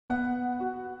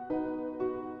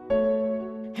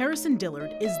Harrison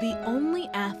Dillard is the only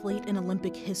athlete in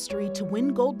Olympic history to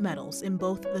win gold medals in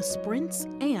both the sprints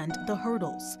and the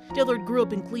hurdles. Dillard grew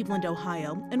up in Cleveland,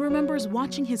 Ohio, and remembers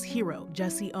watching his hero,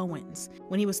 Jesse Owens.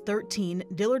 When he was 13,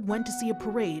 Dillard went to see a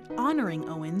parade honoring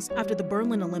Owens after the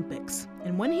Berlin Olympics.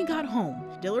 And when he got home,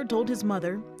 Dillard told his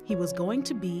mother he was going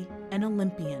to be an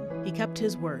Olympian. He kept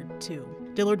his word, too.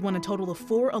 Dillard won a total of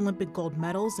 4 Olympic gold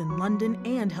medals in London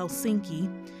and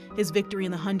Helsinki. His victory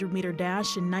in the 100-meter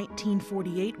dash in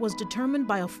 1948 was determined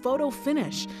by a photo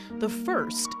finish, the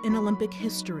first in Olympic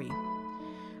history.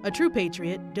 A true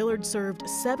patriot, Dillard served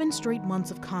 7 straight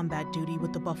months of combat duty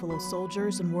with the Buffalo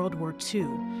Soldiers in World War II.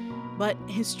 But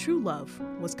his true love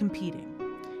was competing,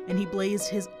 and he blazed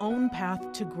his own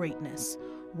path to greatness.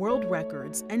 World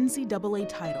records, NCAA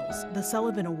titles, the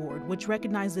Sullivan Award, which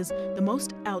recognizes the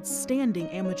most outstanding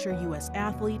amateur U.S.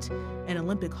 athlete, an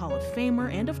Olympic Hall of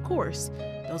Famer, and of course,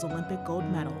 those Olympic gold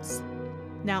medals.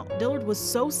 Now, Dillard was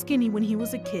so skinny when he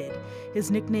was a kid,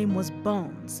 his nickname was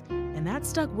Bones, and that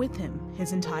stuck with him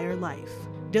his entire life.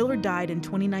 Dillard died in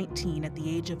 2019 at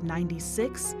the age of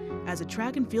 96 as a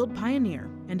track and field pioneer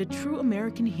and a true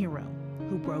American hero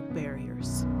who broke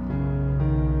barriers.